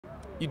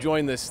You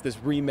joined this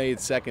remade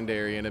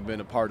secondary and have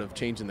been a part of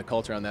changing the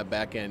culture on that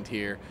back end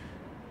here.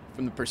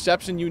 From the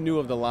perception you knew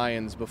of the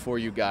Lions before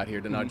you got here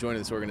to now joining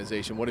this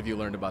organization, what have you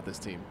learned about this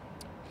team?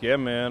 Yeah,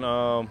 man.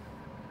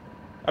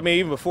 I mean,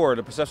 even before,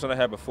 the perception I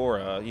had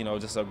before,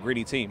 just a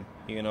gritty team.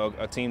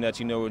 A team that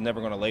was never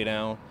going to lay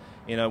down.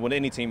 With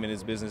any team in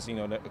this business,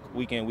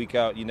 week in, week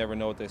out, you never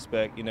know what to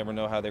expect. You never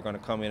know how they're going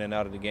to come in and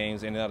out of the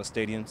games, in and out of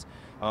stadiums.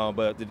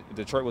 But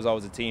Detroit was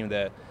always a team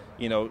that,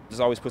 just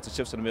always puts the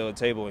chips in the middle of the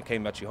table and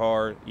came at you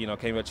hard,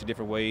 came at you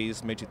different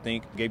ways, made you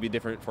think, gave you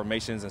different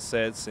formations and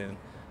sets. And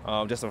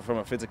just from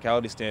a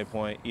physicality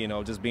standpoint,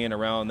 just being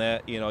around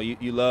that,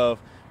 you love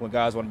when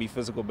guys want to be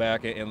physical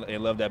back and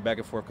love that back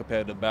and forth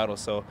competitive battle.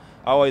 So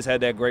I always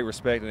had that great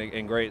respect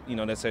and great,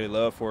 necessarily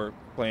love for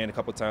playing a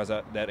couple of times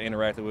that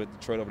interacted with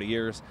Detroit over the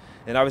years.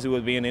 And obviously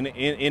with being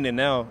in and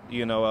now,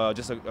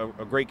 just a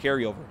great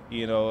carryover.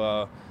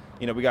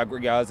 We got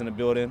great guys in the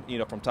building,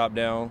 from top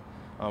down.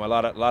 A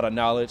lot of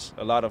knowledge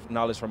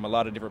from a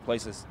lot of different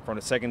places, from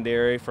the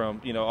secondary,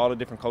 from all the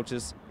different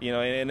coaches,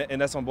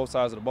 and that's on both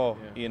sides of the ball.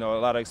 Yeah. A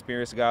lot of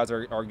experienced guys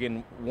are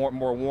getting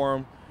more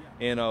warm,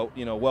 and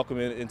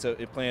welcoming into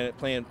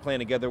playing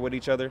together with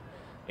each other,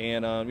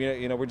 and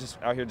we're just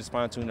out here just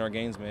fine-tuning our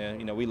games,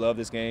 man. We love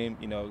this game.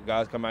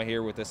 Guys come out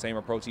here with the same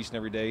approach each and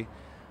every day,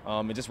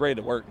 and just ready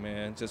to work,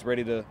 man. Just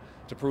ready to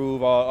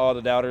prove all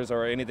the doubters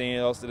or anything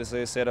else that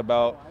is said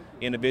about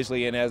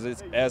individually and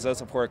as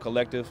us for a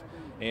collective.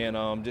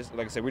 And just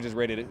like I said, we're just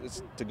ready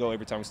to go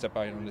every time we step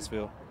out here on this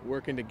field.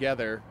 Working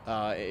together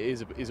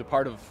is a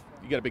part of.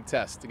 You got a big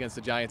test against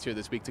the Giants here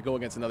this week to go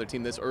against another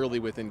team this early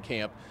within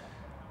camp.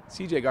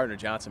 CJ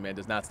Gardner-Johnson, man,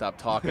 does not stop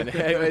talking.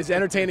 As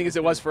entertaining as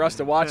it was for us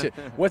to watch it,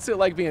 what's it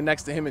like being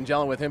next to him and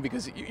gelling with him?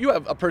 Because you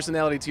have a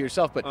personality to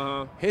yourself,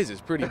 but his is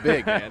pretty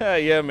big,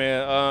 man. Yeah,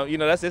 man.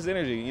 That's his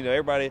energy.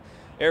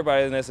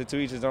 Everybody is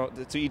necessary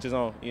to each his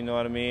own. You know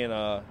what I mean?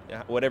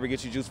 Whatever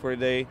gets you juiced for the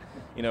day,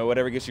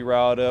 whatever gets you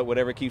riled up,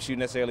 whatever keeps you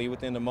necessarily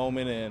within the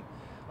moment,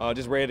 and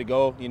just ready to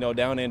go.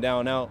 Down in,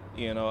 down out.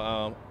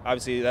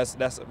 Obviously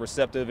that's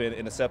receptive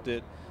and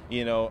accepted.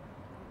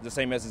 The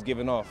same as is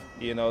giving off.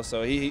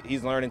 So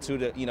he's learning too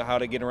to how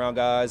to get around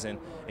guys and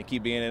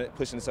keep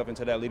pushing himself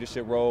into that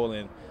leadership role,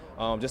 and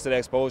just to that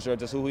exposure of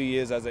just who he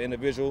is as an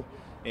individual.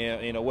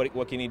 And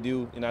what can he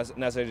do? Not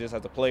necessarily just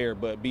as a player,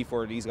 but be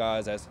for these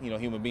guys as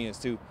human beings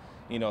too.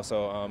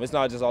 So it's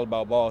not just all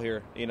about ball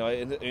here. In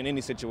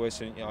any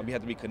situation, you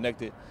have to be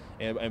connected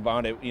and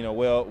bonded.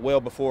 Well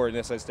before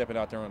necessarily stepping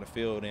out there on the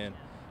field. And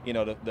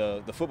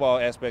the football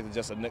aspect is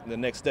just the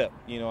next step.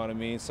 You know what I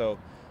mean? So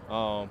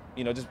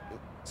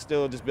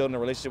still building a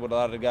relationship with a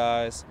lot of the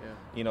guys.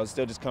 Yeah.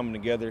 Still just coming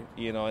together.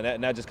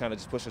 And that just kind of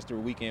just pushes us through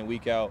week in,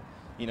 week out.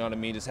 You know what I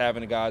mean? Just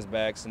having the guys'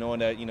 backs,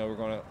 knowing that we're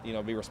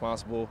gonna be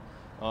responsible.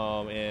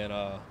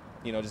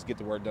 Just get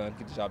the work done,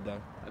 get the job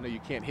done. I know you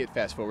can't hit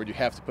fast forward. You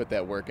have to put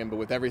that work in. But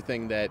with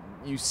everything that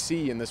you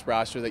see in this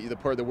roster,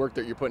 the work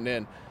that you're putting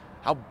in,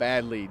 how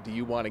badly do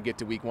you want to get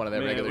to week one of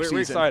that regular season?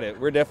 We're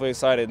excited. We're definitely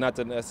excited. Not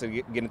to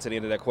necessarily get into the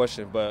end of that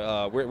question,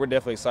 but we're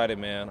definitely excited,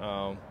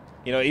 man.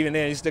 Even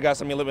then, you still got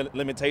some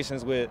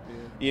limitations with,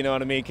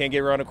 what I mean? Can't get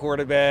around the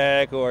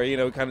quarterback, or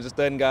kind of just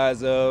thudding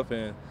guys up,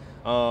 and.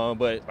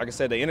 But like I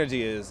said, the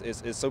energy is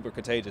super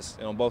contagious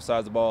on both sides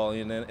of the ball,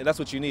 and that's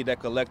what you need, that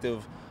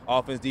collective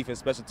offense, defense,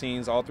 special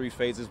teams, all three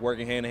phases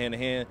working hand in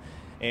hand.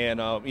 And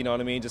you know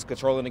what I mean, just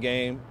controlling the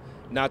game,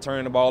 not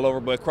turning the ball over,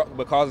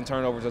 but causing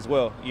turnovers as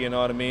well. You know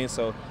what I mean?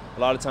 So a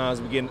lot of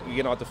times we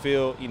get off the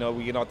field,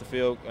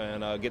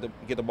 and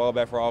get the ball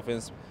back for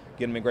offense,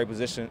 get them in great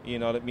position. You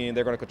know what I mean?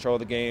 They're going to control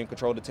the game,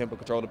 control the tempo,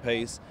 control the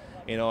pace.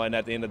 And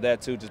at the end of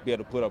that too, just be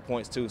able to put up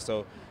points too.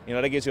 So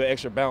that gives you an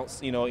extra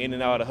bounce, in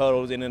and out of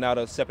huddles, in and out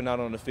of stepping out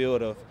on the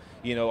field. Of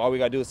all we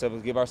got to do is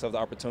give ourselves the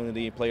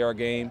opportunity and play our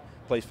game,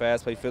 play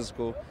fast, play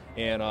physical,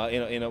 and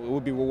it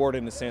would be rewarding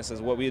in the sense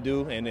as what we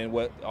do, and then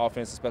what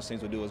offense and special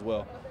teams would do as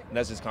well. And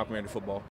that's just complementary football.